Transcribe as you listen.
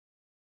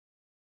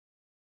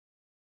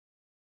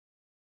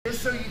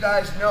so you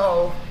guys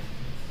know,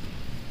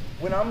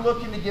 when I'm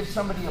looking to give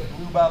somebody a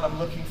blue belt, I'm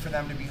looking for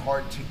them to be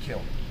hard to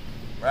kill,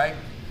 right?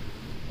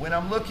 When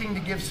I'm looking to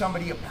give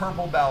somebody a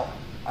purple belt,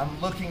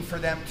 I'm looking for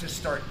them to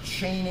start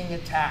chaining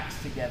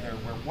attacks together,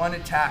 where one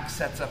attack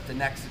sets up the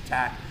next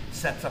attack,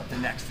 sets up the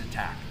next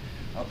attack,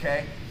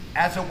 okay?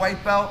 As a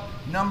white belt,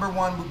 number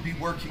one would be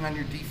working on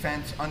your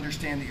defense.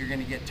 Understand that you're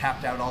gonna get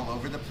tapped out all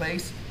over the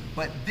place,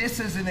 but this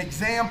is an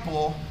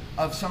example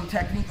of some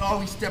technique. Oh,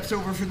 he steps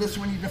over for this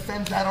one, he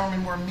defends that arm,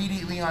 and we're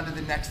immediately on to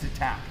the next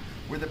attack.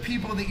 Where the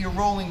people that you're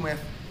rolling with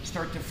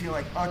start to feel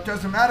like, oh, it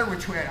doesn't matter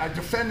which way, I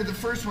defended the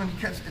first one,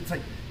 it's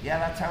like, yeah,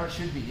 that's how it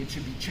should be. It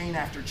should be chain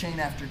after chain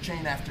after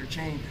chain after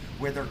chain,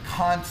 where they're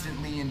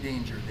constantly in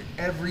danger,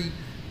 that every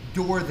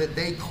door that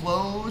they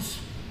close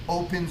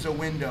opens a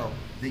window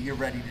that you're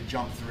ready to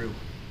jump through.